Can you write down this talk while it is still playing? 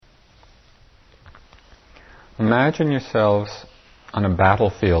Imagine yourselves on a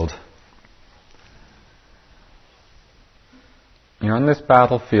battlefield. You're on this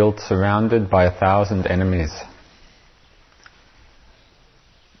battlefield surrounded by 1,000 enemies.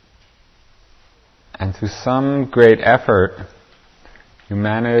 And through some great effort, you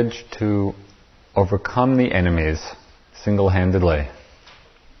manage to overcome the enemies single-handedly.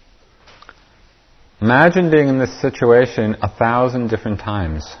 Imagine being in this situation 1,000 different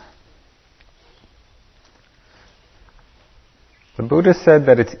times. The Buddha said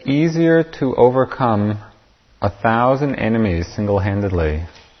that it's easier to overcome 1,000 enemies single-handedly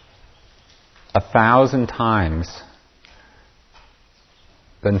 1,000 times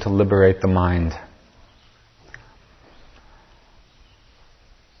than to liberate the mind.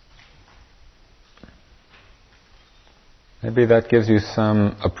 Maybe that gives you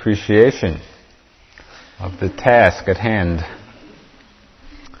some appreciation of the task at hand.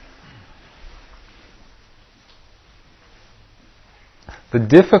 The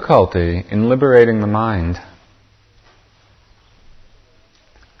difficulty in liberating the mind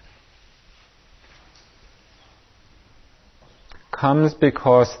comes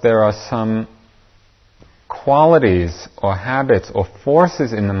because there are some qualities or habits or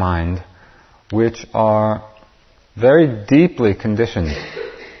forces in the mind which are very deeply conditioned,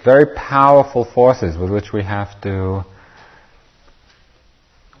 very powerful forces with which we have to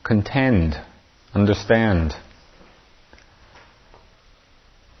contend, understand.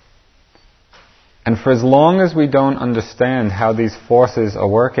 And for as long as we don't understand how these forces are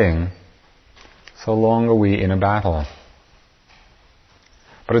working, so long are we in a battle.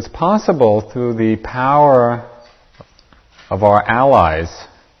 But it's possible through the power of our allies,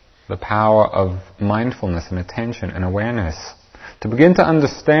 the power of mindfulness and attention and awareness, to begin to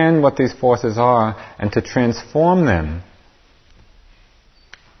understand what these forces are and to transform them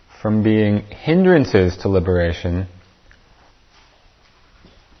from being hindrances to liberation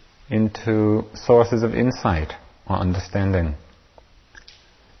into sources of insight or understanding.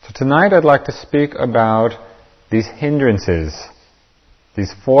 So tonight I'd like to speak about these hindrances,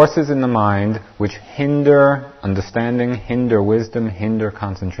 these forces in the mind which hinder understanding, hinder wisdom, hinder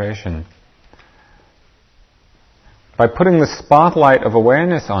concentration. By putting the spotlight of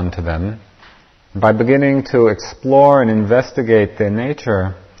awareness onto them, by beginning to explore and investigate their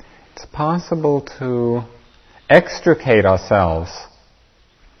nature, it's possible to extricate ourselves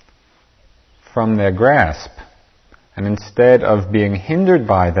from their grasp. And instead of being hindered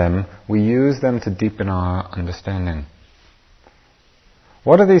by them, we use them to deepen our understanding.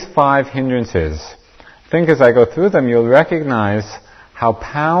 What are these 5 hindrances? I think as I go through them, you'll recognize how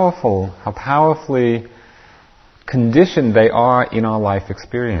powerfully conditioned they are in our life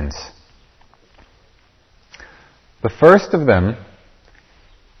experience. The first of them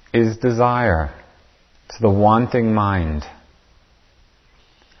is desire. It's the wanting mind.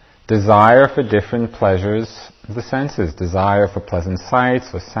 Desire for different pleasures of the senses. Desire for pleasant sights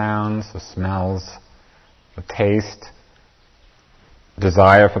or sounds or smells or taste.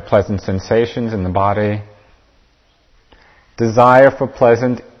 Desire for pleasant sensations in the body. Desire for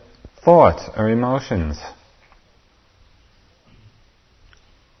pleasant thoughts or emotions.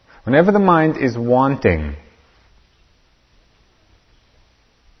 Whenever the mind is wanting,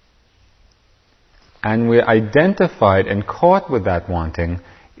 and we're identified and caught with that wanting,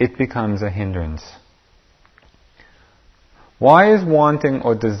 it becomes a hindrance. Why is wanting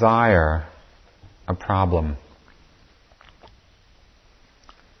or desire a problem?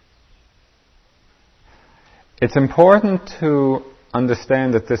 It's important to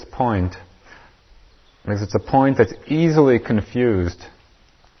understand at this point, because it's a point that's easily confused,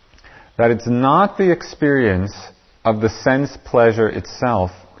 that it's not the experience of the sense pleasure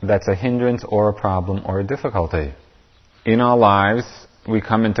itself that's a hindrance or a problem or a difficulty. In our lives, we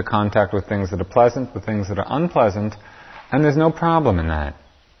come into contact with things that are pleasant, with things that are unpleasant, and there's no problem in that.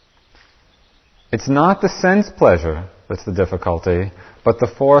 It's not the sense pleasure that's the difficulty, but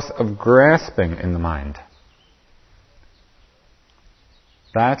the force of grasping in the mind.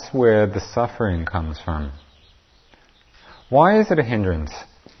 That's where the suffering comes from. Why is it a hindrance?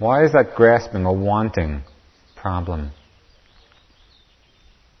 Why is that grasping or wanting problem?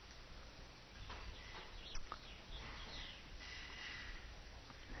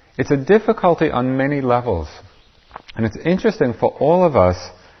 It's a difficulty on many levels. And it's interesting for all of us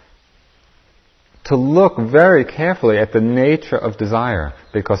to look very carefully at the nature of desire,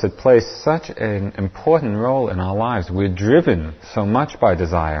 because it plays such an important role in our lives. We're driven so much by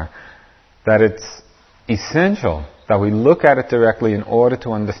desire that it's essential that we look at it directly in order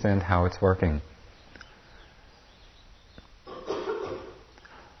to understand how it's working.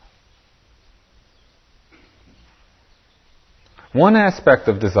 One aspect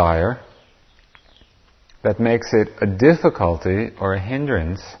of desire that makes it a difficulty or a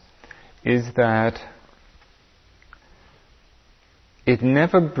hindrance is that it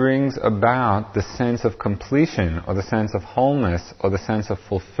never brings about the sense of completion or the sense of wholeness or the sense of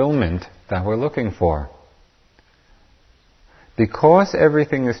fulfillment that we're looking for. Because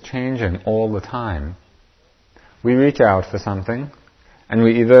everything is changing all the time, we reach out for something and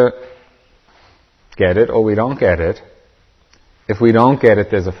we either get it or we don't get it. If we don't get it,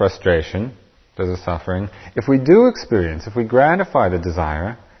 there's a frustration, there's a suffering. If we do experience, if we gratify the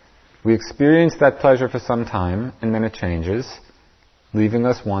desire, we experience that pleasure for some time and then it changes, leaving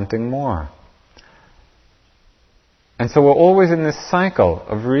us wanting more. And so we're always in this cycle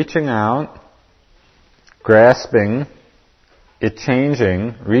of reaching out, grasping, it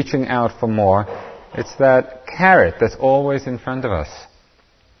changing, reaching out for more. It's that carrot that's always in front of us.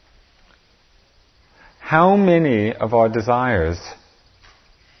 How many of our desires,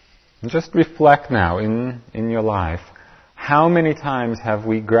 just reflect now in your life, how many times have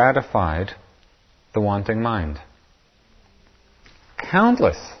we gratified the wanting mind?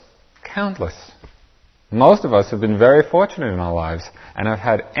 Countless. Most of us have been very fortunate in our lives and have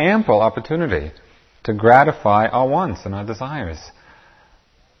had ample opportunity to gratify our wants and our desires.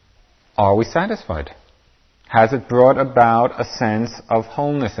 Are we satisfied? Has it brought about a sense of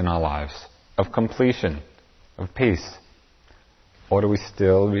wholeness in our lives, of completion, of peace? Or do we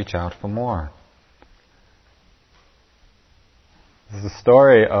still reach out for more? This is the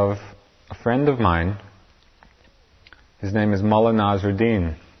story of a friend of mine. His name is Mullah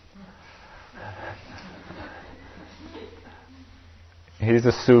Nasruddin. He's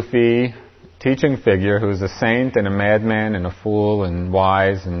a Sufi teaching figure who's a saint and a madman and a fool and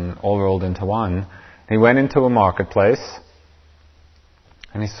wise and all rolled into one. He went into a marketplace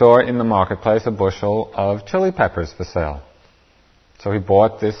and he saw in the marketplace a bushel of chili peppers for sale. So he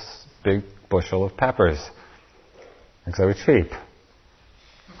bought this big bushel of peppers because they were cheap.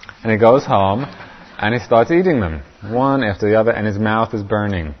 And he goes home and he starts eating them, one after the other, and his mouth is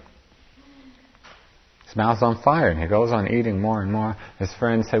burning. His mouth's on fire, and he goes on eating more and more. His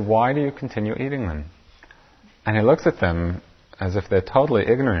friends say, "Why do you continue eating them?" And he looks at them as if they're totally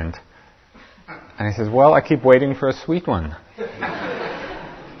ignorant. And he says, "Well, I keep waiting for a sweet one."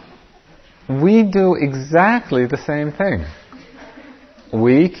 We do exactly the same thing.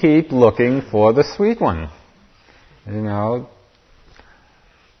 We keep looking for the sweet one. You know,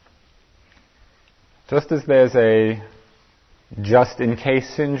 just as there's a just-in-case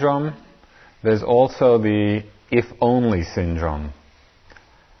syndrome, there's also the if-only syndrome.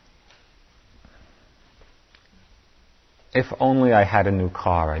 If only I had a new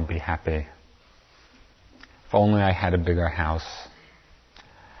car, I'd be happy. If only I had a bigger house.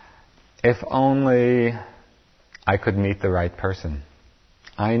 If only I could meet the right person.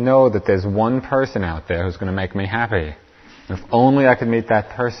 I know that there's one person out there who's going to make me happy. If only I could meet that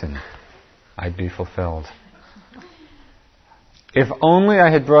person, I'd be fulfilled. If only I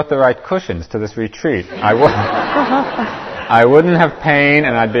had brought the right cushions to this retreat, I wouldn't have pain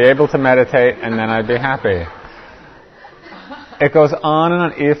and I'd be able to meditate and then I'd be happy. It goes on and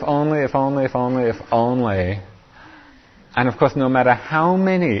on, if only, if only, if only, if only. And of course, no matter how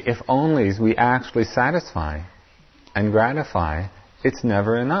many if onlys we actually satisfy and gratify, it's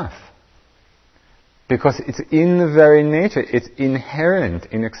never enough. Because it's in the very nature, it's inherent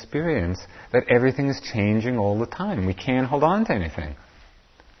in experience that everything is changing all the time. We can't hold on to anything.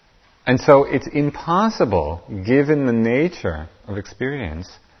 And so it's impossible, given the nature of experience,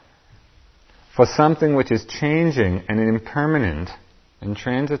 for something which is changing and impermanent and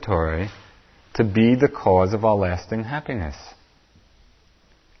transitory to be the cause of our lasting happiness.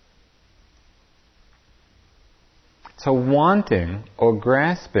 So wanting or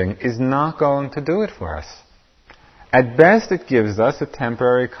grasping is not going to do it for us. At best it gives us a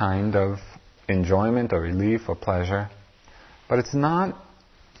temporary kind of enjoyment or relief or pleasure, but it's not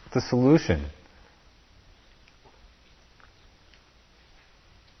the solution.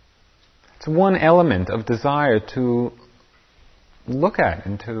 It's one element of desire to look at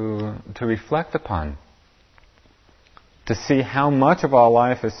and to reflect upon, to see how much of our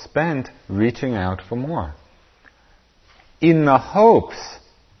life is spent reaching out for more, in the hopes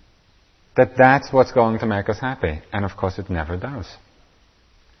that that's what's going to make us happy. And of course it never does.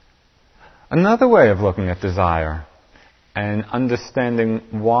 Another way of looking at desire and understanding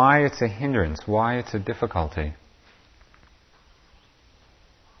why it's a hindrance, why it's a difficulty,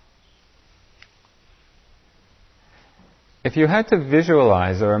 if you had to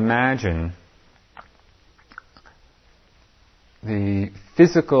visualize or imagine the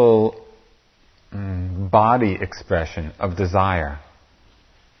physical body expression of desire.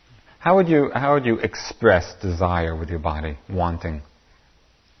 How would you express desire with your body, wanting?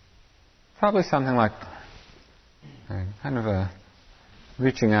 Probably something like kind of a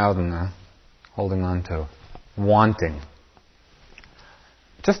reaching out and holding on to, wanting.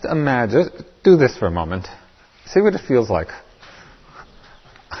 Just imagine, do this for a moment. See what it feels like.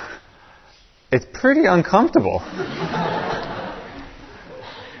 It's pretty uncomfortable.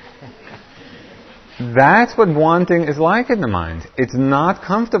 That's what wanting is like in the mind. It's not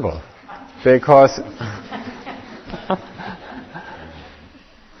comfortable because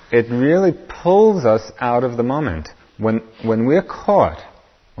it really pulls us out of the moment. When we're caught,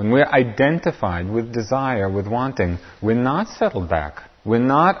 when we're identified with desire, with wanting, we're not settled back. We're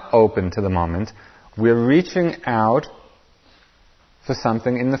not open to the moment. We're reaching out for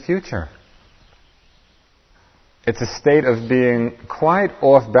something in the future. It's a state of being quite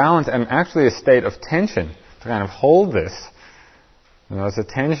off balance and actually a state of tension to kind of hold this. It's a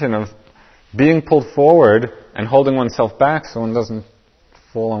tension of being pulled forward and holding oneself back so one doesn't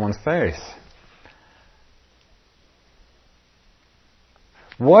fall on one's face.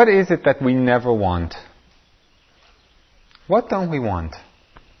 What is it that we never want? What don't we want?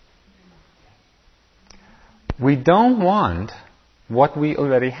 We don't want what we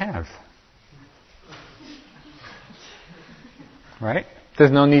already have. Right?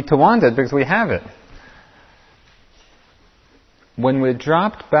 There's no need to want it because we have it. When we're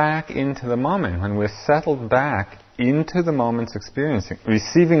dropped back into the moment, when we're settled back into the moment's experiencing,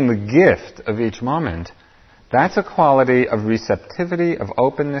 receiving the gift of each moment, that's a quality of receptivity, of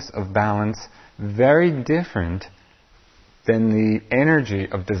openness, of balance, very different than the energy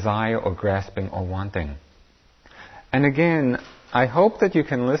of desire or grasping or wanting. And again, I hope that you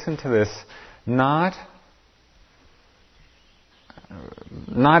can listen to this not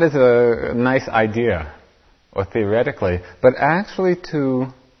as a nice idea or theoretically, but actually to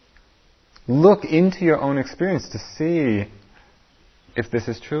look into your own experience to see if this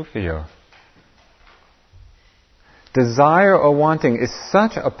is true for you. Desire or wanting is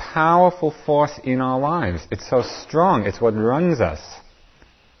such a powerful force in our lives. It's so strong. It's what runs us.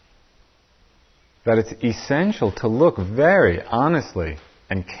 That it's essential to look very honestly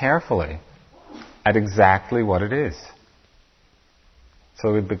and carefully at exactly what it is.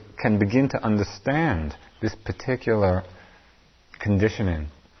 So we can begin to understand this particular conditioning.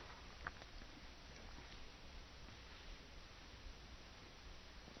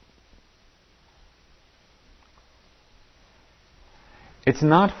 It's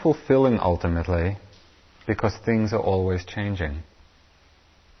not fulfilling ultimately because things are always changing.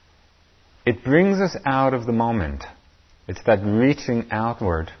 It brings us out of the moment. It's that reaching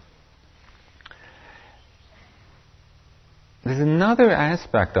outward. There's another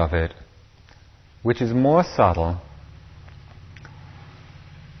aspect of it which is more subtle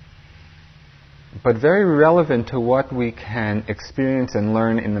but very relevant to what we can experience and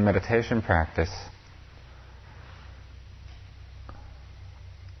learn in the meditation practice.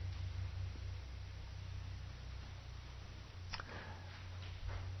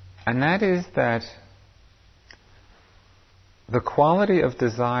 And that is that the quality of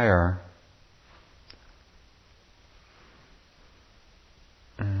desire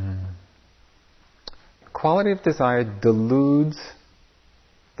deludes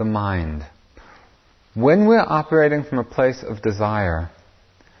the mind. When we're operating from a place of desire,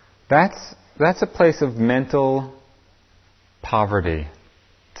 that's a place of mental poverty.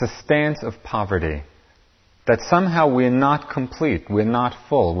 It's a stance of poverty. That somehow we're not complete, we're not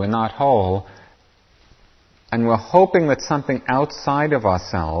full, we're not whole, and we're hoping that something outside of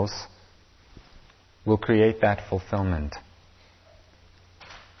ourselves will create that fulfillment.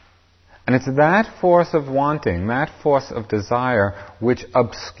 And it's that force of wanting, that force of desire, which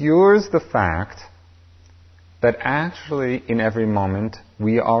obscures the fact that actually in every moment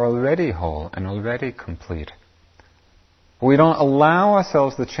we are already whole and already complete. We don't allow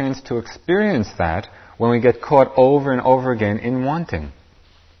ourselves the chance to experience that when we get caught over and over again in wanting.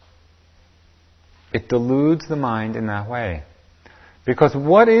 It deludes the mind in that way. Because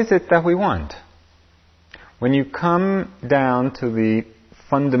what is it that we want? When you come down to the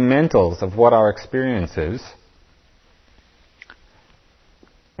fundamentals of what our experience is,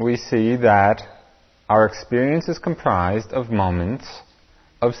 we see that our experience is comprised of moments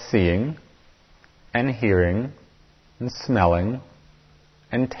of seeing and hearing and smelling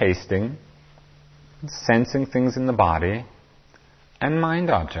and tasting, sensing things in the body, and mind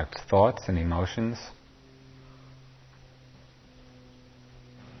objects, thoughts and emotions.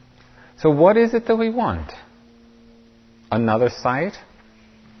 So what is it that we want? Another sight?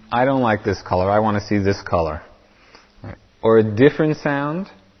 I don't like this color, I want to see this color. Right? Or a different sound,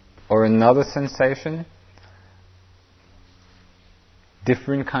 or another sensation,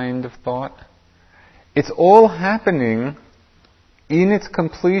 different kind of thought. It's all happening in its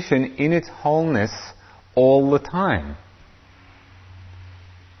completion, in its wholeness, all the time.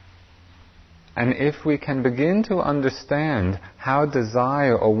 And if we can begin to understand how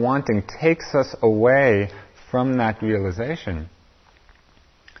desire or wanting takes us away from that realization,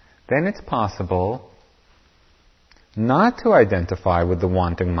 then it's possible not to identify with the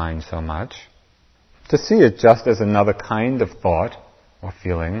wanting mind so much, to see it just as another kind of thought or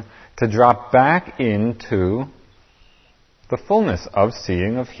feeling, to drop back into the fullness of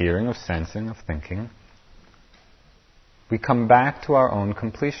seeing, of hearing, of sensing, of thinking. We come back to our own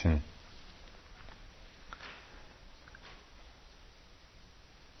completion.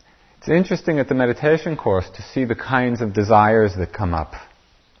 It's interesting at the meditation course to see the kinds of desires that come up.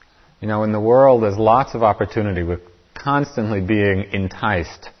 You know, in the world there's lots of opportunity. We're constantly being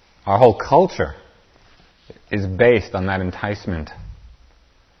enticed. Our whole culture is based on that enticement.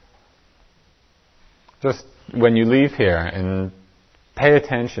 Just when you leave here and pay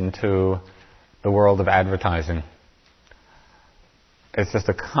attention to the world of advertising, it's just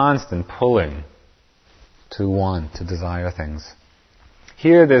a constant pulling to want, to desire things.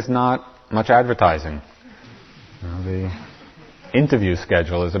 Here there's not much advertising. You know, the interview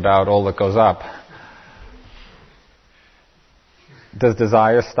schedule is about all that goes up. Does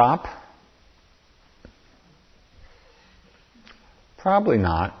desire stop? Probably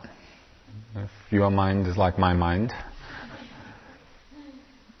not, if your mind is like my mind.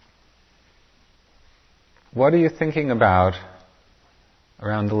 What are you thinking about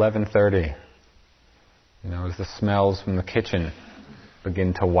around 11:30? You know, as the smells from the kitchen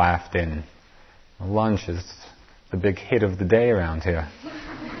begin to waft in. Lunch is the big hit of the day around here.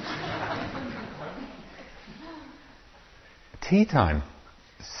 Tea time.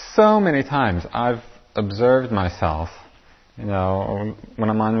 So many times I've observed myself, you know, when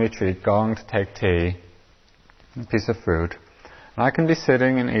I'm on retreat, going to take tea, a piece of fruit, and I can be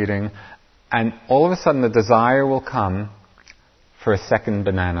sitting and eating, and all of a sudden the desire will come for a second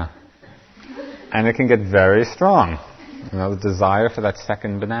banana. And it can get very strong. You know, the desire for that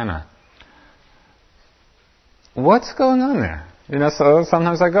second banana. What's going on there? You know, so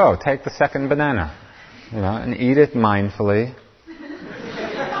sometimes I go, take the second banana, you know, and eat it mindfully.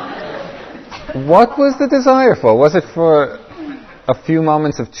 What was the desire for? Was it for a few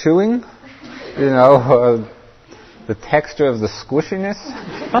moments of chewing? You know, the texture of the squishiness?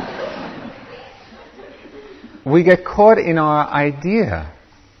 We get caught in our idea.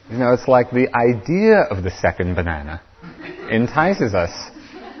 You know, it's like the idea of the second banana entices us.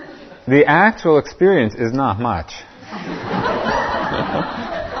 The actual experience is not much.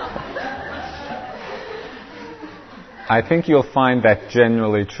 I think you'll find that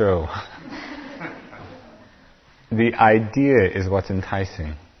generally true. The idea is what's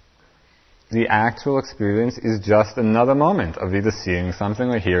enticing. The actual experience is just another moment of either seeing something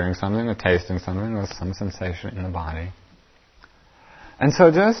or hearing something or tasting something or some sensation in the body. And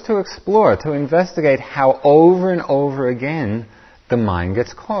so just to explore, to investigate how over and over again the mind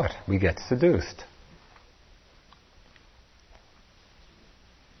gets caught, we get seduced.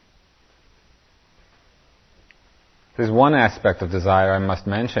 There's one aspect of desire I must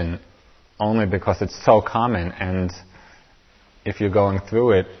mention, only because it's so common, and if you're going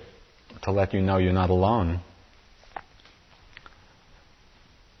through it, to let you know you're not alone.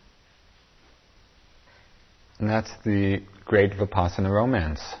 And that's the great Vipassana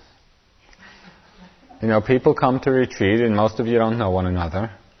romance. You know, people come to retreat and most of you don't know one another.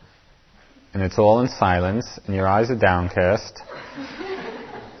 And it's all in silence and your eyes are downcast.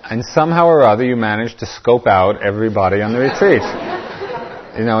 And somehow or other you manage to scope out everybody on the retreat.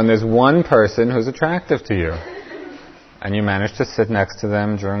 You know, and there's one person who's attractive to you. And you manage to sit next to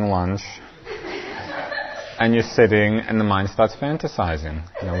them during lunch. And you're sitting and the mind starts fantasizing.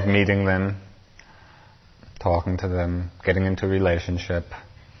 You know, meeting them, talking to them, getting into a relationship,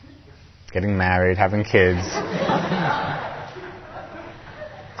 getting married, having kids.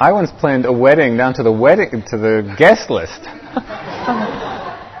 I once planned a wedding down to the guest list.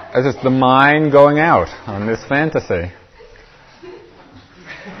 It's just the mind going out on this fantasy.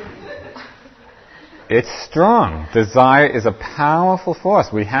 It's strong. Desire is a powerful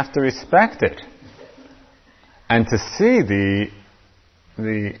force. We have to respect it. And to see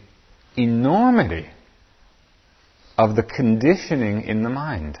the enormity of the conditioning in the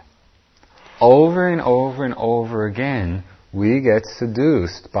mind. Over and over and over again, we get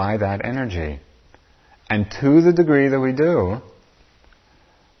seduced by that energy. And to the degree that we do,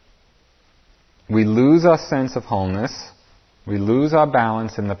 we lose our sense of wholeness, we lose our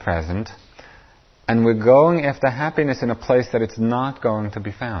balance in the present, and we're going after happiness in a place that it's not going to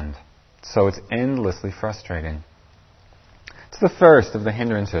be found. So it's endlessly frustrating. It's the first of the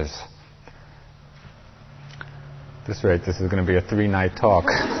hindrances. At this rate, this is going to be a 3-night talk.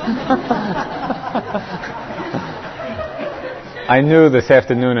 I knew this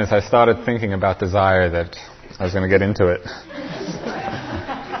afternoon as I started thinking about desire that I was going to get into it.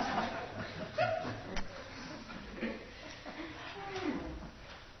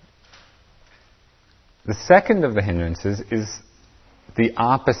 The second of the hindrances is the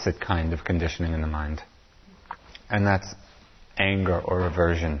opposite kind of conditioning in the mind. And that's anger or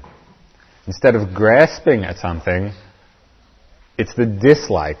aversion. Instead of grasping at something, it's the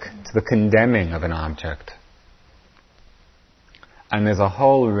dislike, it's the condemning of an object. And there's a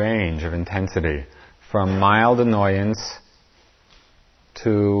whole range of intensity, from mild annoyance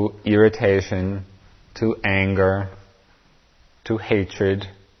to irritation, to anger, to hatred.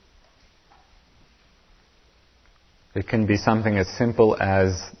 It can be something as simple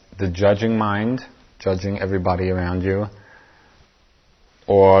as the judging mind, judging everybody around you,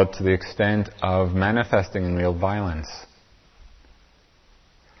 or to the extent of manifesting in real violence.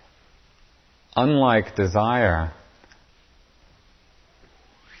 Unlike desire,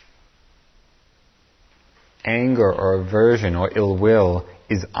 anger or aversion or ill will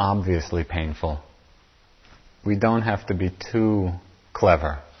is obviously painful. We don't have to be too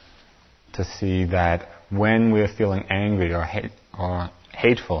clever to see that when we're feeling angry or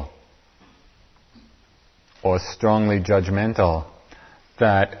hateful or strongly judgmental,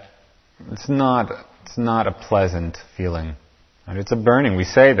 that it's not a pleasant feeling. And it's a burning. We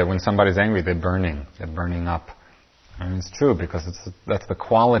say that when somebody's angry, they're burning up. And it's true because that's the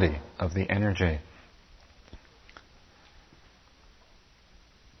quality of the energy.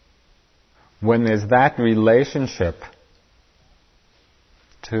 When there's that relationship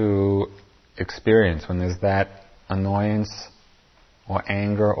to experience, when there's that annoyance or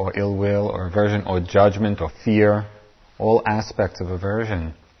anger or ill will or aversion or judgment or fear, all aspects of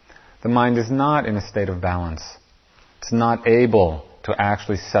aversion, the mind is not in a state of balance. It's not able to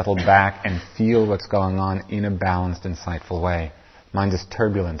actually settle back and feel what's going on in a balanced, insightful way. Mind is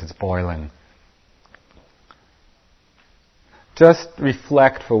turbulent, it's boiling. Just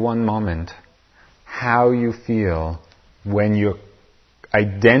reflect for one moment how you feel when you're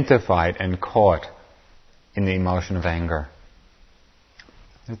identified and caught in the emotion of anger.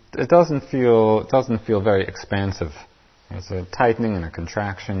 It doesn't feel very expansive. There's a tightening and a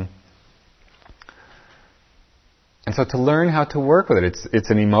contraction. And so to learn how to work with it, it's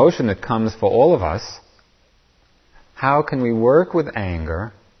an emotion that comes for all of us. How can we work with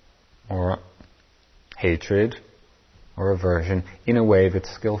anger or hatred or aversion in a way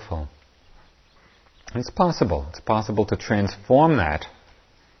that's skillful? It's possible. It's possible to transform that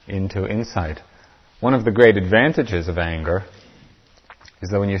into insight. One of the great advantages of anger is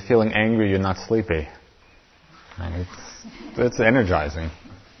that when you're feeling angry, you're not sleepy. And it's energizing.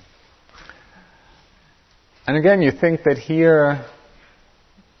 And again, you think that here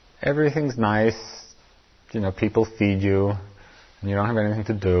everything's nice, people feed you, and you don't have anything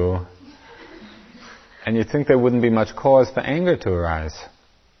to do. And you think there wouldn't be much cause for anger to arise.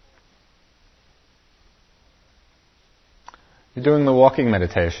 You're doing the walking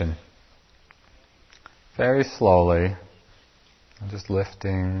meditation. Very slowly, just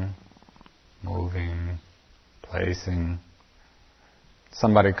lifting, moving, placing.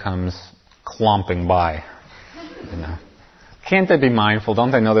 Somebody comes clomping by. Can't they be mindful?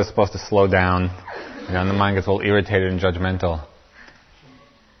 Don't they know they're supposed to slow down? And the mind gets all irritated and judgmental.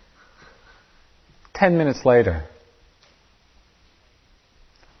 10 minutes later,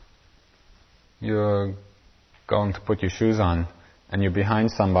 you're going to put your shoes on, and you're behind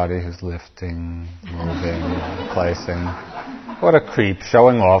somebody who's lifting, moving, placing. What a creep,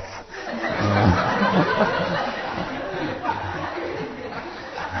 showing off.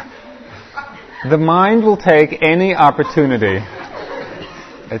 The mind will take any opportunity.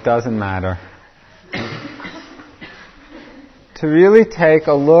 It doesn't matter. To really take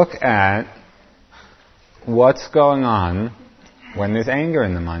a look at what's going on when there's anger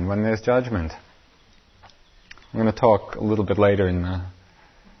in the mind, when there's judgment. I'm going to talk a little bit later in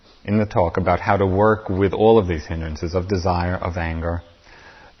the talk about how to work with all of these hindrances of desire, of anger.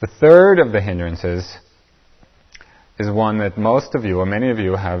 The third of the hindrances is one that most of you, or many of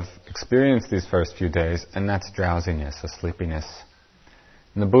you, have experienced these first few days, and that's drowsiness or sleepiness.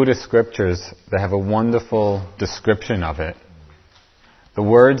 In the Buddhist scriptures, they have a wonderful description of it. The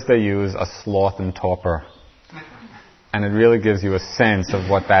words they use are sloth and torpor. And it really gives you a sense of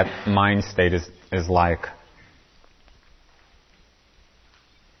what that mind state is like.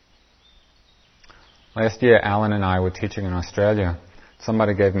 Last year, Alan and I were teaching in Australia.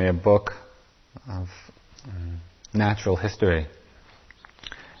 Somebody gave me a book of natural history.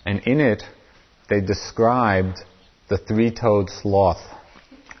 And in it, they described the three-toed sloth.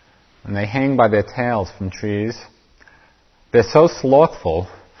 And they hang by their tails from trees. They're so slothful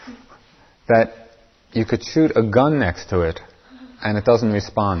that you could shoot a gun next to it and it doesn't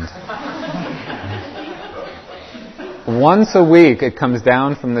respond. Once a week it comes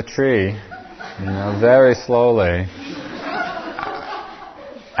down from the tree, very slowly.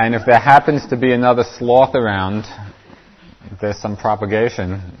 And if there happens to be another sloth around, there's some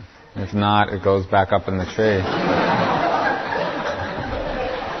propagation. If not, it goes back up in the tree.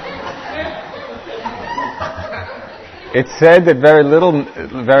 It's said that very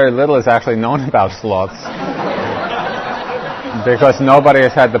little is actually known about sloths because nobody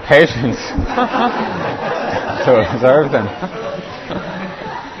has had the patience to observe them.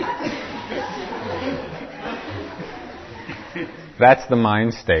 That's the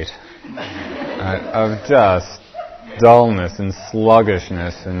mind state of just dullness and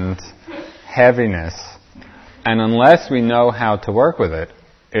sluggishness and heaviness. And unless we know how to work with it,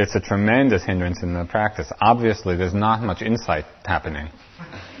 it's a tremendous hindrance in the practice. Obviously, there's not much insight happening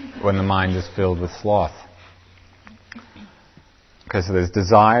when the mind is filled with sloth. Because there's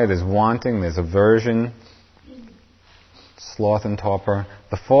desire, there's wanting, there's aversion, sloth and torpor.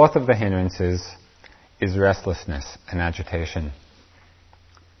 The fourth of the hindrances is restlessness and agitation.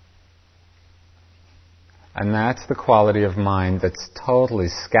 And that's the quality of mind that's totally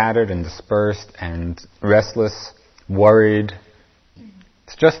scattered and dispersed and restless, worried.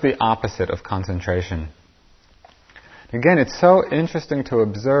 It's just the opposite of concentration. Again, it's so interesting to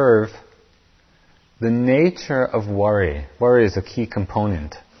observe the nature of worry. Worry is a key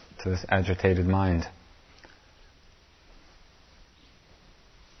component to this agitated mind.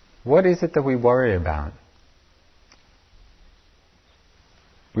 What is it that we worry about?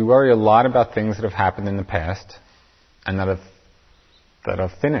 We worry a lot about things that have happened in the past and that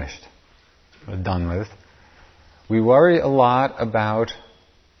are finished, are done with. We worry a lot about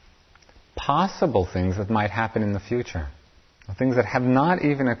possible things that might happen in the future. Things that have not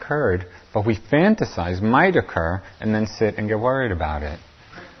even occurred, but we fantasize might occur and then sit and get worried about it.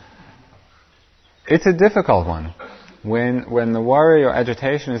 It's a difficult one. When the worry or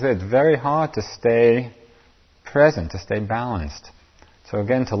agitation is there, it's very hard to stay present, to stay balanced. So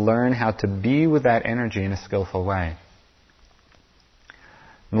again, to learn how to be with that energy in a skillful way.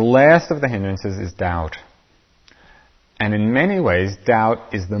 And the last of the hindrances is doubt. And in many ways,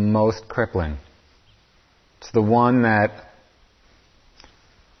 doubt is the most crippling. It's the one that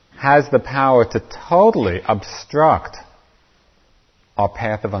has the power to totally obstruct our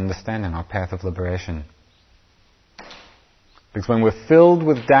path of understanding, our path of liberation. Because when we're filled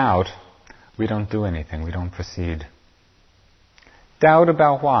with doubt, we don't do anything, we don't proceed. Doubt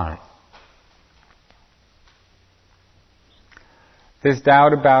about what? There's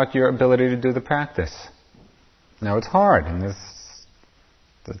doubt about your ability to do the practice. Now it's hard, and there's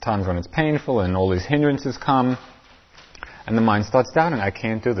times when it's painful, and all these hindrances come, and the mind starts doubting, I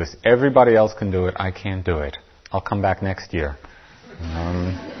can't do this. Everybody else can do it, I can't do it. I'll come back next year.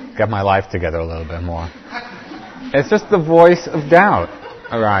 Get my life together a little bit more. It's just the voice of doubt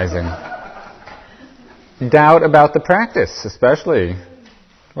arising. Doubt about the practice, especially,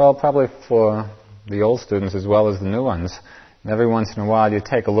 well, probably for the old students as well as the new ones. And every once in a while you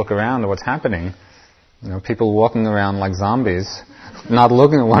take a look around at what's happening. People walking around like zombies, not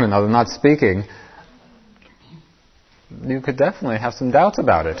looking at one another, not speaking. You could definitely have some doubts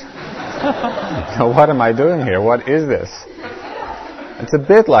about it. What am I doing here? What is this? It's a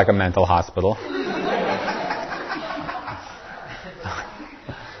bit like a mental hospital.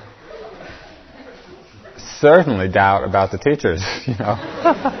 Certainly doubt about the teachers,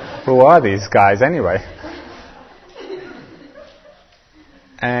 Who are these guys anyway?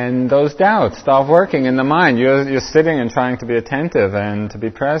 And those doubts start working in the mind. You're sitting and trying to be attentive and to be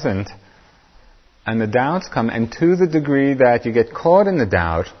present. And the doubts come, and to the degree that you get caught in the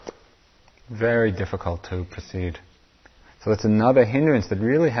doubt, very difficult to proceed. So that's another hindrance that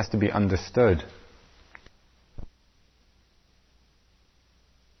really has to be understood.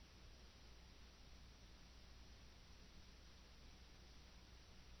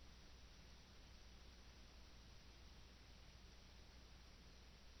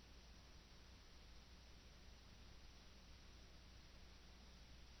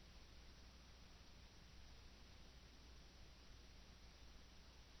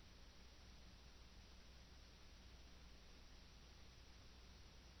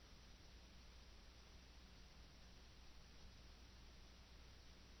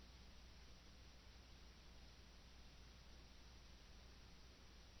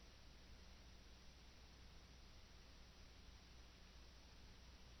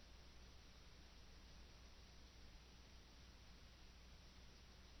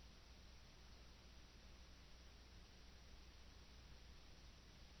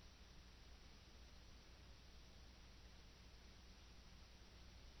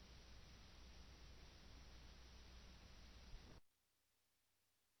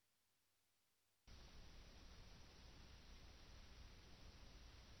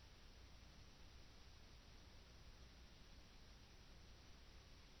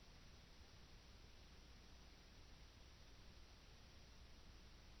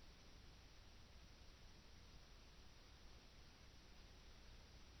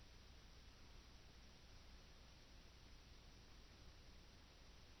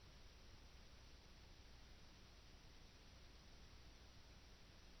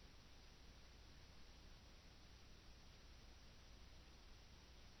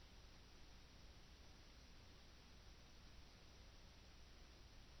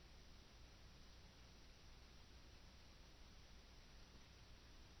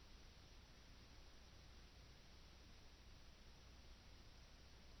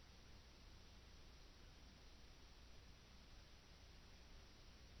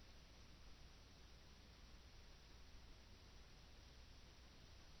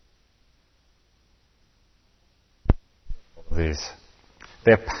 these.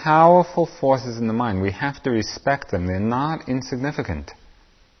 They're powerful forces in the mind. We have to respect them. They're not insignificant.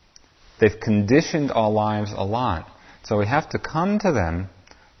 They've conditioned our lives a lot. So we have to come to them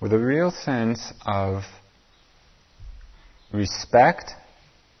with a real sense of respect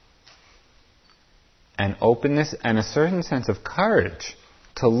and openness and a certain sense of courage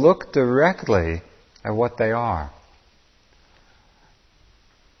to look directly at what they are.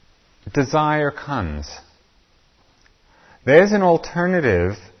 Desire comes. There's an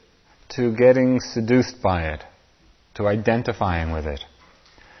alternative to getting seduced by it, to identifying with it.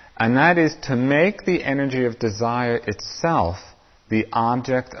 And that is to make the energy of desire itself the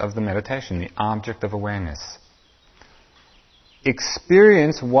object of the meditation, the object of awareness.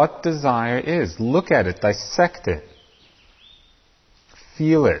 Experience what desire is. Look at it, dissect it,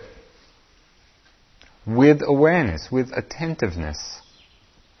 feel it with awareness, with attentiveness.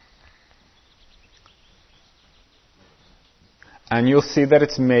 And you'll see that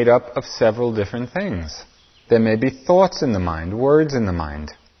it's made up of several different things. There may be thoughts in the mind, words in the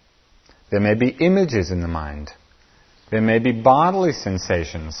mind. There may be images in the mind. There may be bodily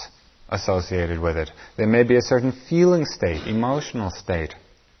sensations associated with it. There may be a certain feeling state, emotional state.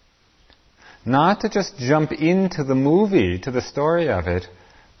 Not to just jump into the movie, to the story of it,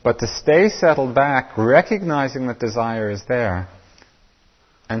 but to stay settled back, recognizing that desire is there,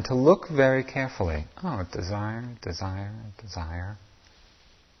 and to look very carefully. Oh, desire, desire, desire.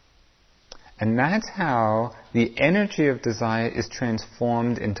 And that's how the energy of desire is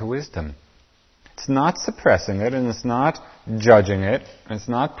transformed into wisdom. It's not suppressing it, and it's not judging it, and it's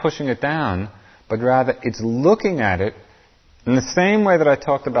not pushing it down, but rather it's looking at it in the same way that I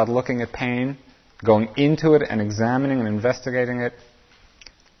talked about looking at pain, going into it and examining and investigating it.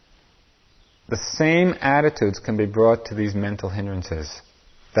 The same attitudes can be brought to these mental hindrances,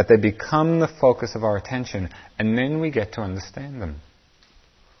 that they become the focus of our attention, and then we get to understand them.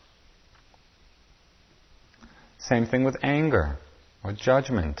 Same thing with anger, or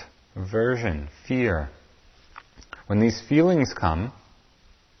judgment, aversion, fear. When these feelings come,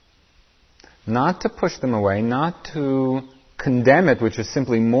 not to push them away, not to condemn it, which is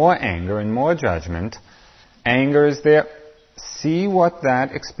simply more anger and more judgment. Anger is there. See what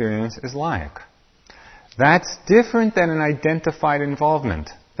that experience is like. That's different than an identified involvement.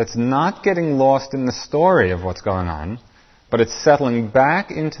 That's not getting lost in the story of what's going on, but it's settling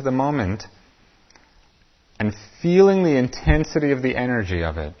back into the moment and feeling the intensity of the energy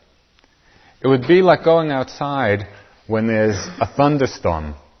of it. It would be like going outside when there's a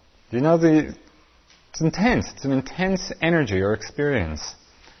thunderstorm. You know, it's intense. It's an intense energy or experience.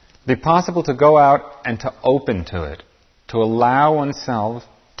 It'd be possible to go out and to open to it, to allow oneself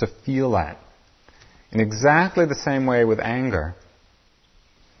to feel that. In exactly the same way with anger.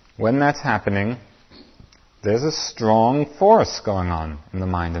 When that's happening, there's a strong force going on in the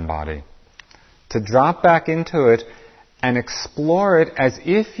mind and body. To drop back into it and explore it as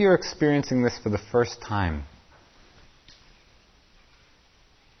if you're experiencing this for the first time.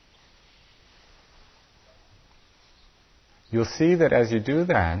 You'll see that as you do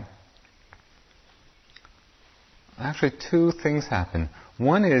that, actually two things happen.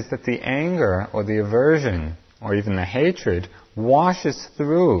 One is that the anger or the aversion or even the hatred washes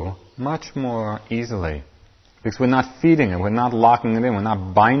through much more easily. Because we're not feeding it, we're not locking it in, we're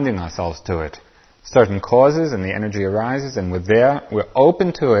not binding ourselves to it. Certain causes and the energy arises and we're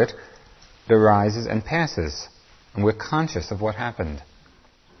open to it, it arises and passes. And we're conscious of what happened.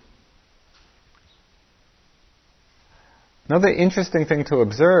 Another interesting thing to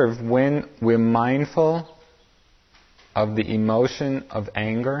observe when we're mindful of the emotion of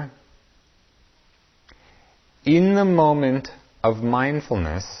anger, in the moment of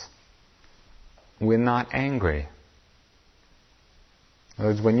mindfulness, we're not angry. In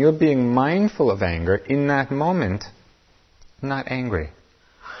other words, when you're being mindful of anger, in that moment, you're not angry.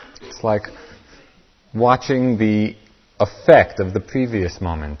 It's like watching the effect of the previous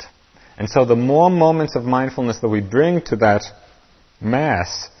moment. And so the more moments of mindfulness that we bring to that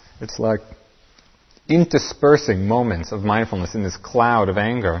mass, it's like interspersing moments of mindfulness in this cloud of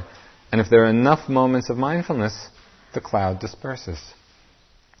anger. And if there are enough moments of mindfulness, the cloud disperses.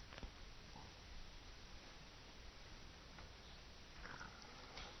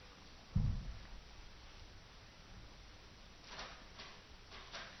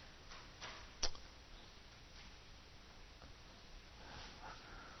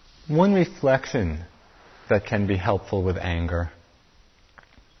 One reflection that can be helpful with anger.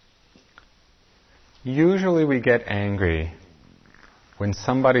 Usually we get angry when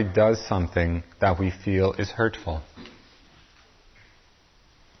somebody does something that we feel is hurtful.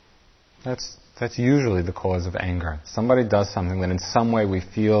 That's That's usually the cause of anger. Somebody does something that in some way we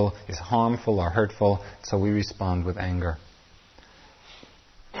feel is harmful or hurtful, so we respond with anger.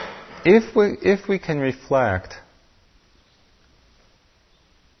 If we can reflect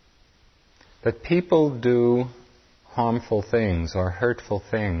that people do harmful things or hurtful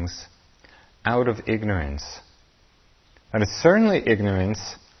things out of ignorance, and it's certainly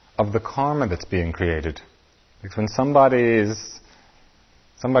ignorance of the karma that's being created. Because when somebody's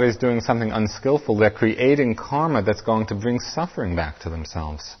doing something unskillful, they're creating karma that's going to bring suffering back to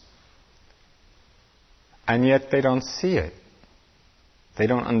themselves. And yet they don't see it. They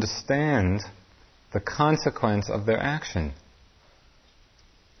don't understand the consequence of their action.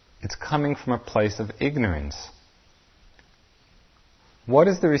 It's coming from a place of ignorance. What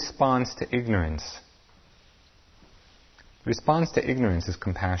is the response to ignorance? The response to ignorance is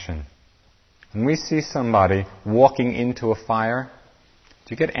compassion. When we see somebody walking into a fire,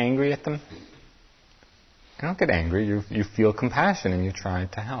 do you get angry at them? You don't get angry. You feel compassion and you try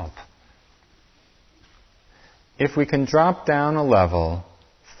to help. If we can drop down a level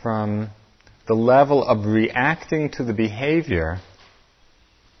from the level of reacting to the behavior,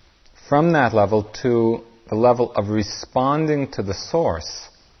 from that level to the level of responding to the source,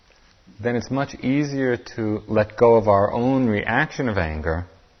 then it's much easier to let go of our own reaction of anger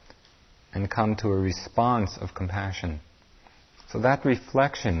and come to a response of compassion. So that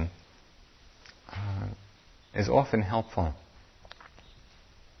reflection is often helpful.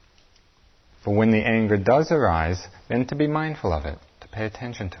 For when the anger does arise, then to be mindful of it, to pay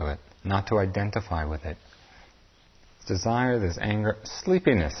attention to it, not to identify with it. There's desire, there's anger,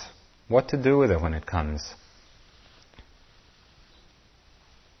 sleepiness. What to do with it when it comes?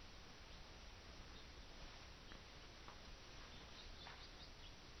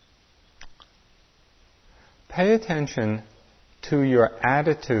 Pay attention to your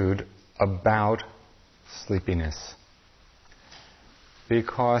attitude about sleepiness.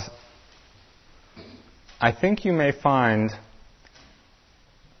 Because I think you may find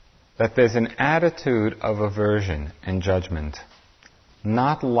that there's an attitude of aversion and judgment,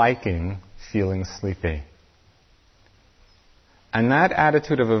 not liking feeling sleepy. And that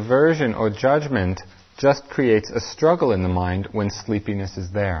attitude of aversion or judgment just creates a struggle in the mind when sleepiness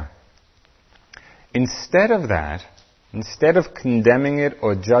is there. Instead of that, instead of condemning it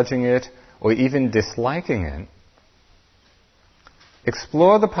or judging it or even disliking it,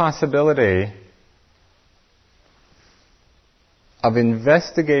 explore the possibility of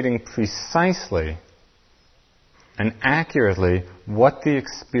investigating precisely and accurately what the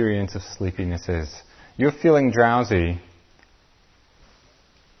experience of sleepiness is. You're feeling drowsy.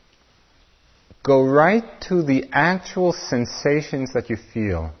 Go right to the actual sensations that you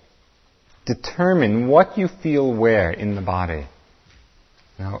feel. Determine what you feel where in the body.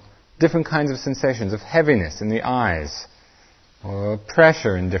 Now, different kinds of sensations of heaviness in the eyes, or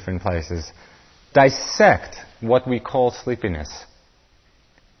pressure in different places. Dissect what we call sleepiness.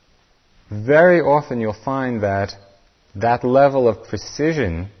 Very often you'll find that that level of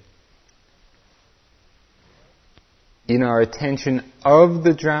precision in our attention of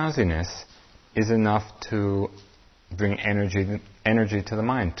the drowsiness is enough to bring energy to the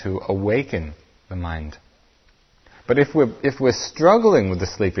mind, to awaken the mind. But if we're struggling with the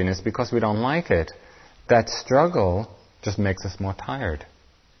sleepiness because we don't like it, that struggle just makes us more tired.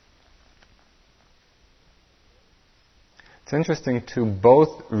 It's interesting to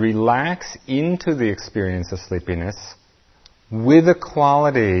both relax into the experience of sleepiness with a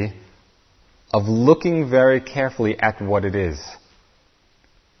quality of looking very carefully at what it is.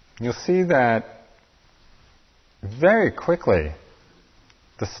 You'll see that very quickly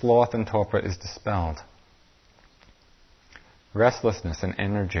the sloth and torpor is dispelled. Restlessness and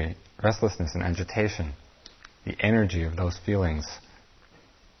energy, restlessness and agitation, the energy of those feelings.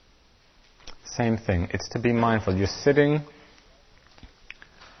 Same thing, it's to be mindful. You're sitting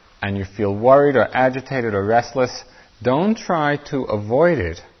and you feel worried or agitated or restless. Don't try to avoid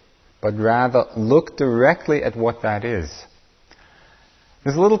it, but rather look directly at what that is.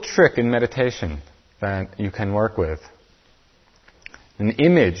 There's a little trick in meditation that you can work with. An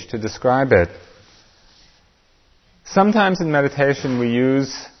image to describe it. Sometimes in meditation we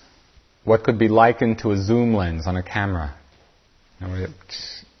use what could be likened to a zoom lens on a camera. We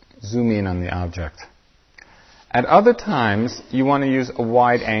zoom in on the object. At other times, you want to use a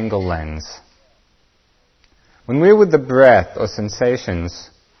wide-angle lens. When we're with the breath or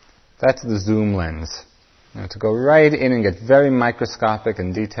sensations, that's the zoom lens. To go right in and get very microscopic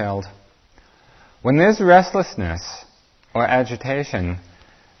and detailed. When there's restlessness or agitation,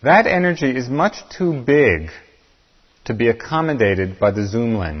 that energy is much too big to be accommodated by the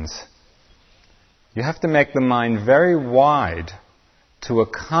zoom lens. You have to make the mind very wide to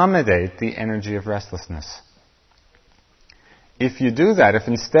accommodate the energy of restlessness. If you do that, if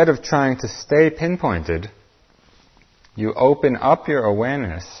instead of trying to stay pinpointed, you open up your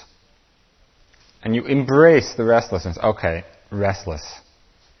awareness and you embrace the restlessness. Okay, restless.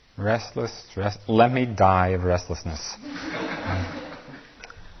 Let me die of restlessness.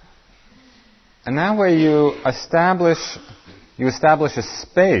 And that way you establish a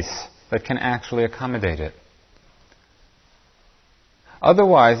space that can actually accommodate it.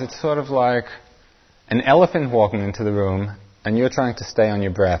 Otherwise, it's sort of like an elephant walking into the room and you're trying to stay on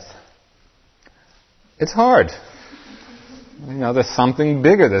your breath. It's hard. There's something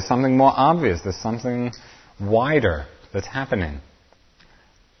bigger, there's something more obvious, there's something wider that's happening.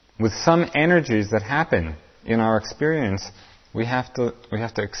 With some energies that happen in our experience, we have to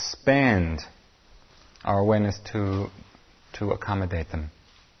expand our awareness to accommodate them.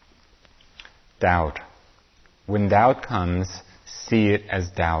 Doubt. When doubt comes, see it as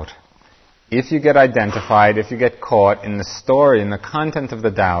doubt. If you get identified, if you get caught in the story, in the content of the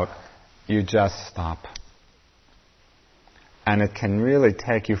doubt, you just stop. And it can really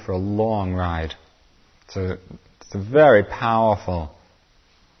take you for a long ride. It's a very powerful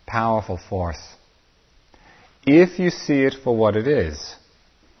force. If you see it for what it is,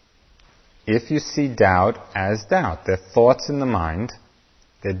 if you see doubt as doubt, they're thoughts in the mind,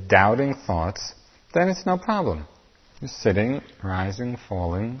 they're doubting thoughts, then it's no problem. You're sitting, rising,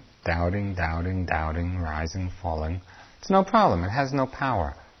 falling, doubting, rising, falling. It's no problem. It has no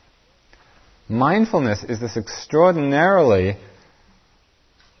power. Mindfulness is this extraordinarily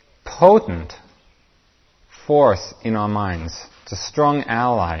potent force in our minds. It's a strong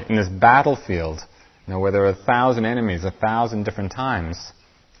ally in this battlefield, where there are 1,000 enemies 1,000 different times.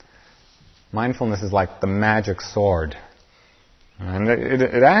 Mindfulness is like the magic sword. And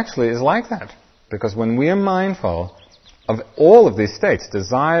it actually is like that. Because when we are mindful of all of these states,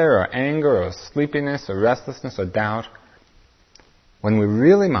 desire or anger or sleepiness or restlessness or doubt, when we're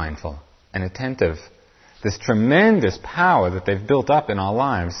really mindful and attentive, this tremendous power that they've built up in our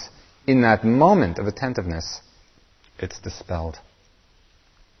lives, in that moment of attentiveness, it's dispelled.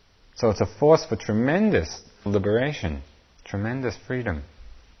 So it's a force for tremendous liberation, tremendous freedom.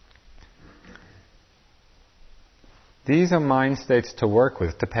 These are mind states to work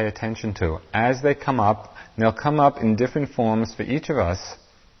with, to pay attention to. As they come up, they'll come up in different forms for each of us.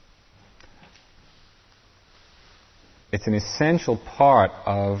 It's an essential part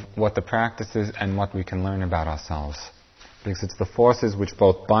of what the practice is and what we can learn about ourselves. Because it's the forces which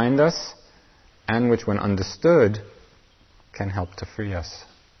both bind us and which, when understood, can help to free us.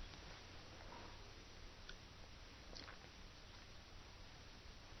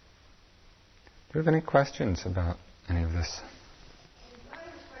 Do you have any questions about any of this? My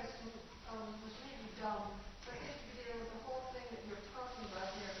question was maybe dumb, but there was a whole thing that you're talking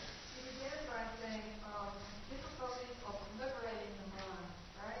about here. You began by saying difficulties of liberating the mind,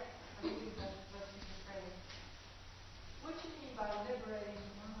 right? I believe that's what you phrase. What do you mean by liberating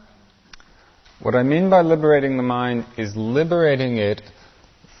the mind? What I mean by liberating the mind is liberating it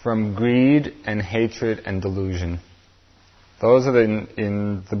from greed and hatred and delusion. Those are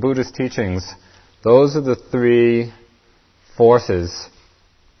in the Buddhist teachings. Those are the three forces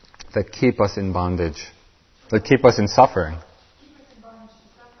that keep us in bondage, that keep us in suffering. Keep us in bondage to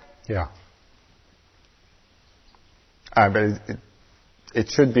suffering? Yeah. But it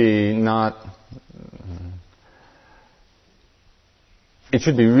should be not... It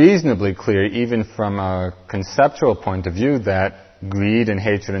should be reasonably clear, even from a conceptual point of view, that greed and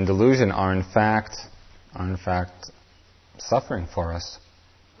hatred and delusion are in fact suffering for us.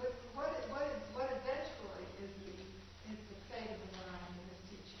 What eventually is the fate of the mind in this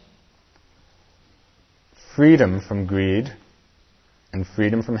teaching? Freedom from greed, and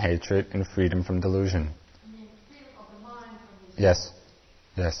freedom from hatred, and freedom from delusion. You mean freedom of the mind from these?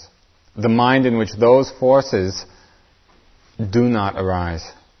 Yes. The mind in which those forces do not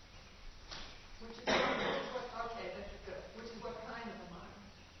arise. Which is good. Which is what kind of a mind?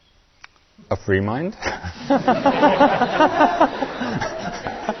 A free mind?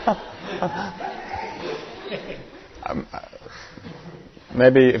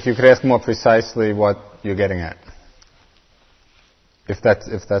 Maybe if you could ask more precisely what you're getting at. If that's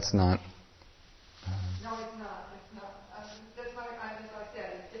not... No, it's not. That's why, as I said,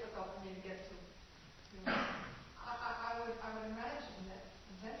 it's difficult for me to get to. I would imagine that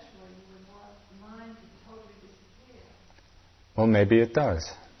eventually you would want the mind to totally disappear. Well, maybe it does.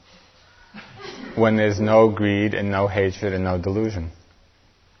 When there's no greed and no hatred and no delusion.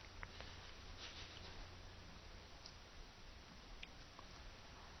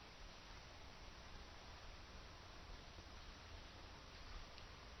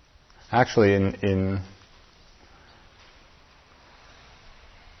 Actually, in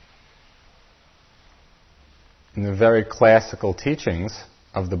the very classical teachings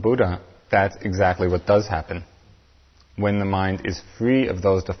of the Buddha, that's exactly what does happen. When the mind is free of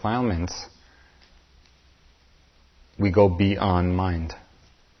those defilements, we go beyond mind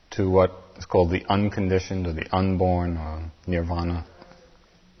to what is called the unconditioned or the unborn or nirvana.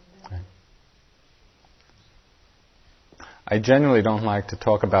 Right. I generally don't like to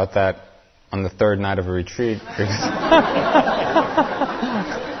talk about that on the third night of a retreat.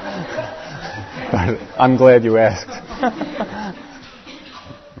 But I'm glad you asked.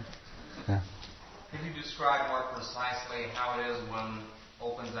 Yeah. Could you describe more precisely how it is one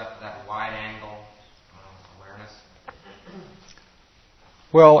opens up that wide angle awareness?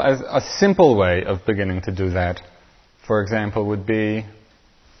 Well, as a simple way of beginning to do that, for example, would be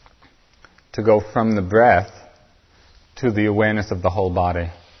to go from the breath to the awareness of the whole body.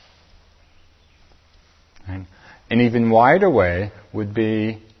 Right? An even wider way would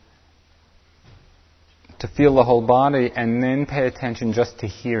be to feel the whole body and then pay attention just to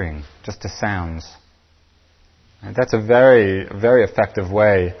hearing, just to sounds. And that's a very, very effective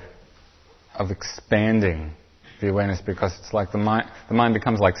way of expanding the awareness, because it's like the mind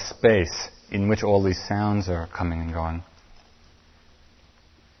becomes like space in which all these sounds are coming and going.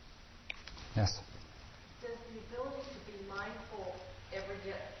 Yes? Does the ability to be mindful ever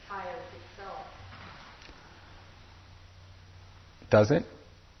get tired itself? Does it?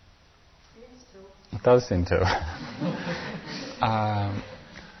 Seems to. It does seem to.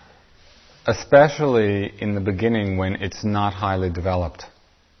 Especially in the beginning when it's not highly developed.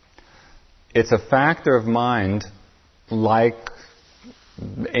 It's a factor of mind like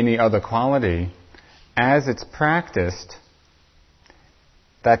any other quality. As it's practiced,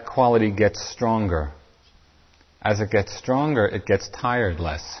 that quality gets stronger. As it gets stronger, it gets tired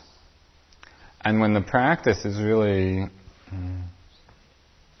less. And when the practice is really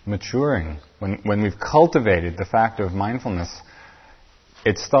maturing, when we've cultivated the factor of mindfulness,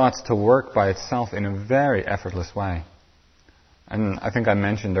 it starts to work by itself in a very effortless way. And I think I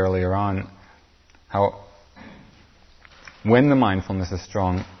mentioned earlier on how when the mindfulness is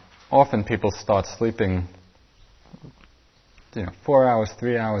strong, often people start sleeping 4 hours,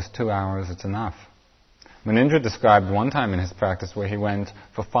 3 hours, 2 hours, it's enough. Munindra described one time in his practice where he went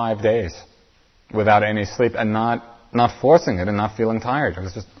for 5 days without any sleep and not forcing it and not feeling tired. It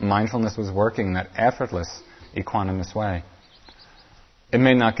was just mindfulness was working in that effortless, equanimous way. It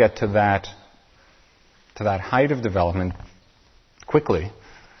may not get to that height of development quickly,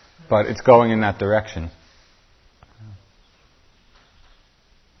 but it's going in that direction.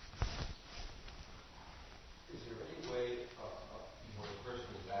 Is there any way, when a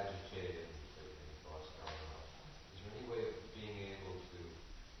person is agitated and thoughts going on, is there any way of being able to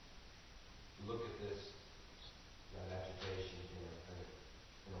look at that agitation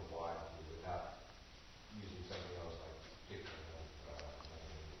in a wide view without using something else like picking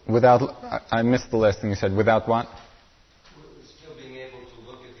Without, I missed the last thing you said. Without what? Still being able to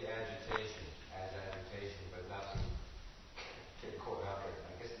look at the agitation as agitation, but not to get caught up in it.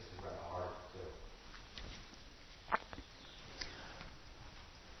 I guess this is rather hard to do.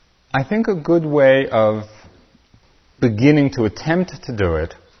 I think a good way of beginning to attempt to do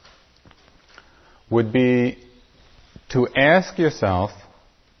it would be to ask yourself,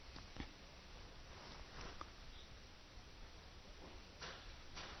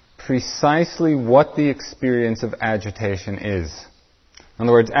 precisely what the experience of agitation is. In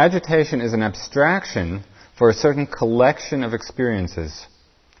other words, agitation is an abstraction for a certain collection of experiences,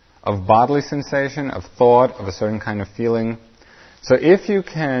 of bodily sensation, of thought, of a certain kind of feeling. So if you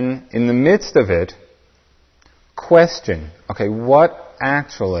can, in the midst of it, question, okay, what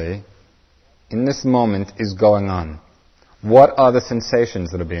actually, in this moment, is going on? What are the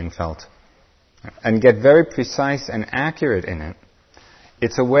sensations that are being felt? And get very precise and accurate in it.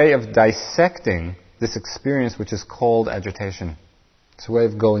 It's a way of dissecting this experience which is called agitation. It's a way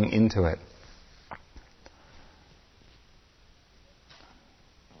of going into it.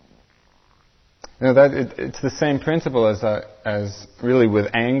 It's the same principle as really with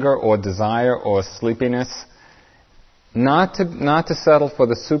anger or desire or sleepiness. Not to settle for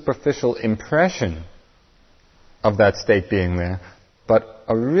the superficial impression of that state being there, but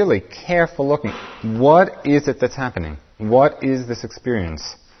a really careful look. What is it that's happening? What is this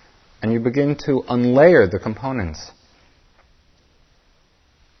experience? And you begin to unlayer the components.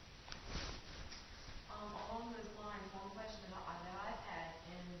 Along those lines, one question that I've had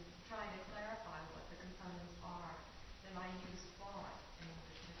in trying to clarify what the components are, then I use thought in order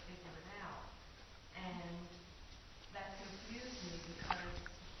to figure it out. And that confused me because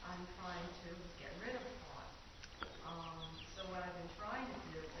I'm trying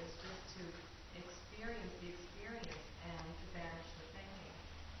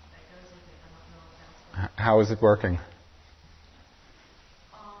How is it working?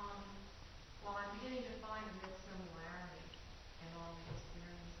 Well, I'm beginning to find a real similarity in all the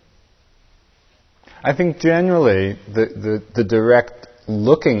experiences. I think generally the direct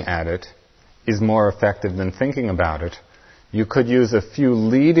looking at it is more effective than thinking about it. You could use a few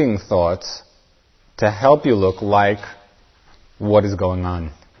leading thoughts to help you look like what is going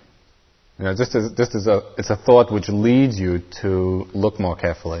on. Just as it's a thought which leads you to look more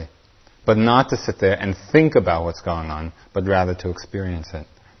carefully, but not to sit there and think about what's going on, but rather to experience it.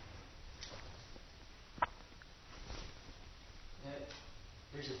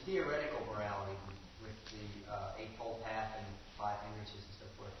 There's a theoretical morality with the Eightfold Path and Five Hindrances and so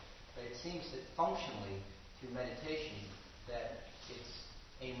forth, but it seems that functionally, through meditation, that it's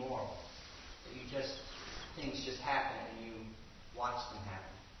amoral. That things just happen and you watch them happen.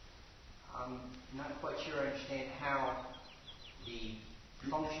 I'm not quite sure I understand how the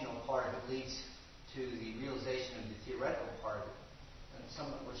functional part of it leads to the realization of the theoretical part of it. And some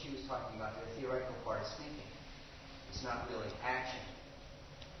of what she was talking about, the theoretical part is thinking. It's not really action.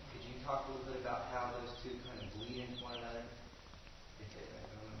 Could you talk a little bit about how those two kind of bleed into one another? I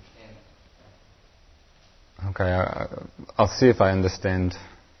don't understand that. Okay, I'll see if I understand.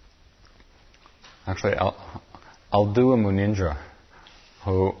 Actually, I'll do a Munindra,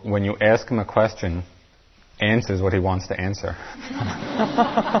 who, when you ask him a question, answers what he wants to answer.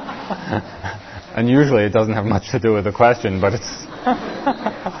 And usually it doesn't have much to do with the question, but it's...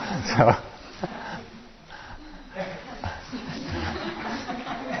 so.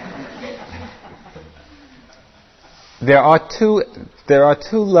 There are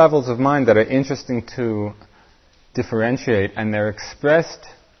two levels of mind that are interesting to differentiate, and they're expressed,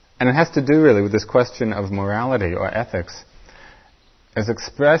 and it has to do really with this question of morality or ethics, is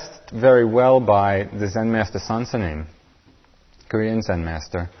expressed very well by the Zen master Sansanim, Korean Zen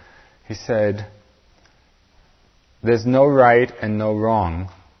master. He said, "There's no right and no wrong,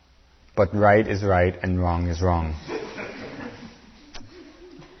 but right is right and wrong is wrong."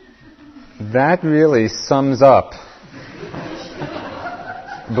 That really sums up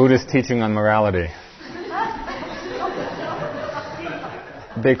Buddhist teaching on morality.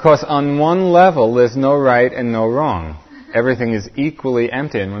 Because on one level, there's no right and no wrong. Everything is equally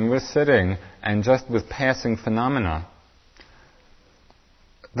empty. And when we're sitting and just with passing phenomena,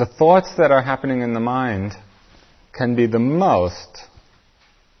 the thoughts that are happening in the mind can be the most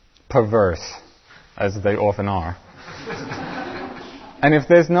perverse, as they often are. And if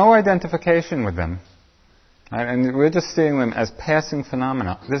there's no identification with them, right, and we're just seeing them as passing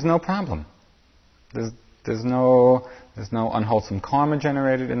phenomena, there's no problem. There's no unwholesome karma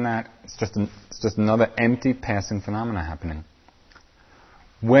generated in that. It's just another empty passing phenomena happening.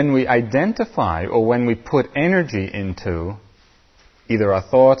 When we identify or when we put energy into either our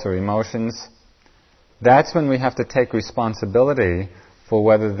thoughts or emotions, that's when we have to take responsibility for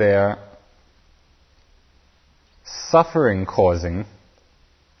whether they're suffering causing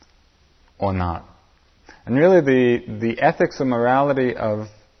or not. And really the ethics or morality of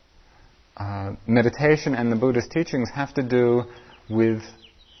meditation and the Buddhist teachings have to do with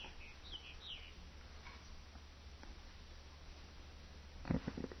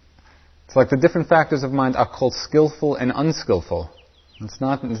it's like the different factors of mind are called skillful and unskillful. It's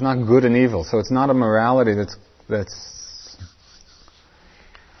not good and evil. So it's not a morality that's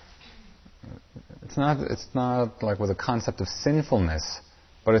it's not like with a concept of sinfulness,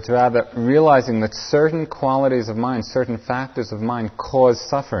 but it's rather realizing that certain qualities of mind, certain factors of mind cause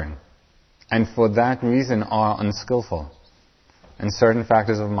suffering, and for that reason are unskillful. And certain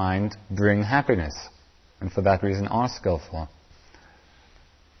factors of mind bring happiness, and for that reason are skillful.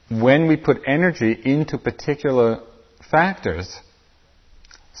 When we put energy into particular factors,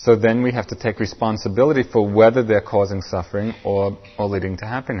 so then we have to take responsibility for whether they're causing suffering or leading to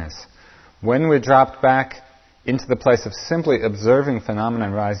happiness. When we're dropped back into the place of simply observing phenomena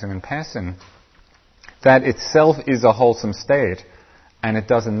rising and passing, that itself is a wholesome state, and it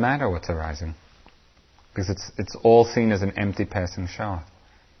doesn't matter what's arising, because it's all seen as an empty passing show.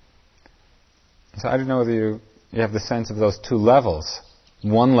 So I don't know whether you have the sense of those two levels.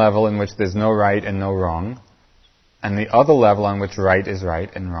 One level in which there's no right and no wrong, and the other level on which right is right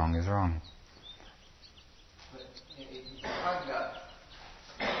and wrong is wrong. But if you talk about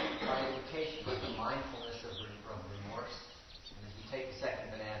by implication, like the mindfulness of remorse, and if you take the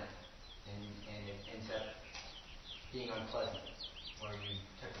second banana and it ends up being unpleasant, or you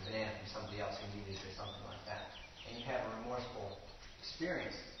took a banana from somebody else who needed it or something like that, and you have a remorseful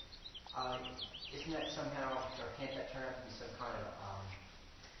experience, isn't that somehow, or can't that turn out to be some kind of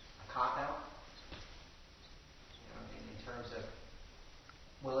a cop-out? In terms of,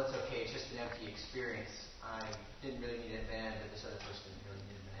 well, it's okay, it's just an empty experience.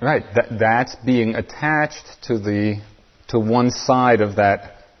 Right. That's being attached to one side of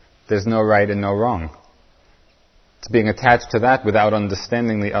that. There's no right and no wrong. It's being attached to that without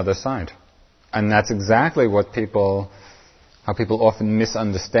understanding the other side. And that's exactly how people often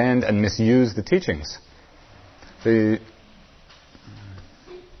misunderstand and misuse the teachings.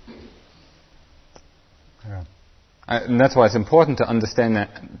 And that's why it's important to understand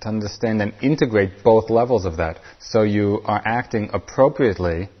and integrate both levels of that, so you are acting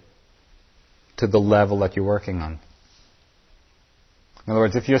appropriately to the level that you're working on. In other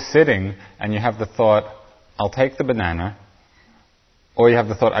words, if you're sitting and you have the thought, I'll take the banana, or you have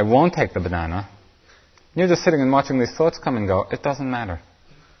the thought, I won't take the banana, you're just sitting and watching these thoughts come and go, it doesn't matter.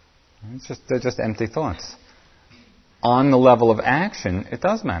 They're just empty thoughts. On the level of action, it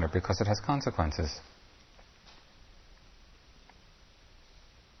does matter because it has consequences.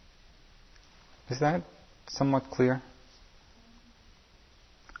 Is that somewhat clear?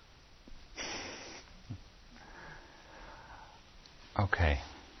 Okay.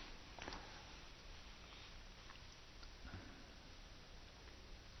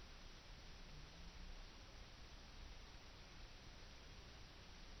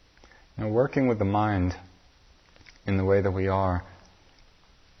 Now, working with the mind in the way that we are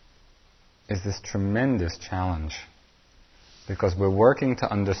is this tremendous challenge, because we're working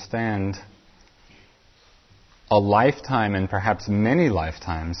to understand a lifetime and perhaps many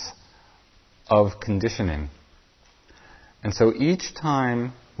lifetimes of conditioning. And so each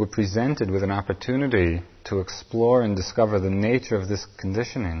time we're presented with an opportunity to explore and discover the nature of this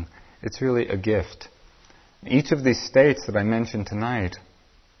conditioning, it's really a gift. Each of these states that I mentioned tonight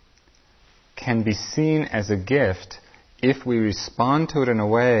can be seen as a gift if we respond to it in a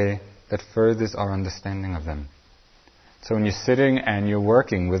way that furthers our understanding of them. So when you're sitting and you're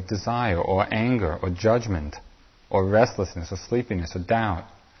working with desire or anger or judgment or restlessness or sleepiness or doubt,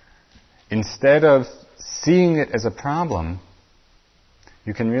 instead of seeing it as a problem,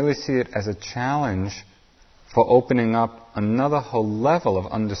 you can really see it as a challenge for opening up another whole level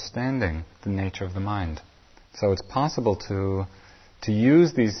of understanding the nature of the mind. So it's possible to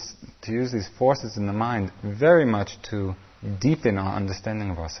use these forces in the mind very much to deepen our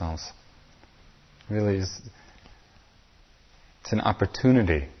understanding of ourselves. Really, it's an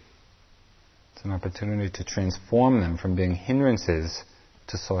opportunity. It's an opportunity to transform them from being hindrances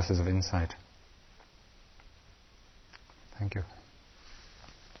to sources of insight. Thank you.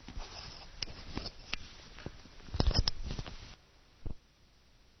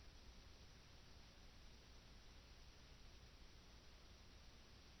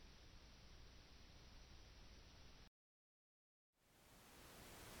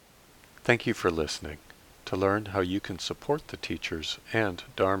 Thank you for listening. To learn how you can support the teachers and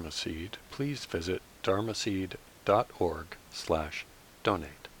Dharma Seed, please visit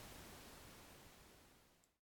dharmaseed.org/donate.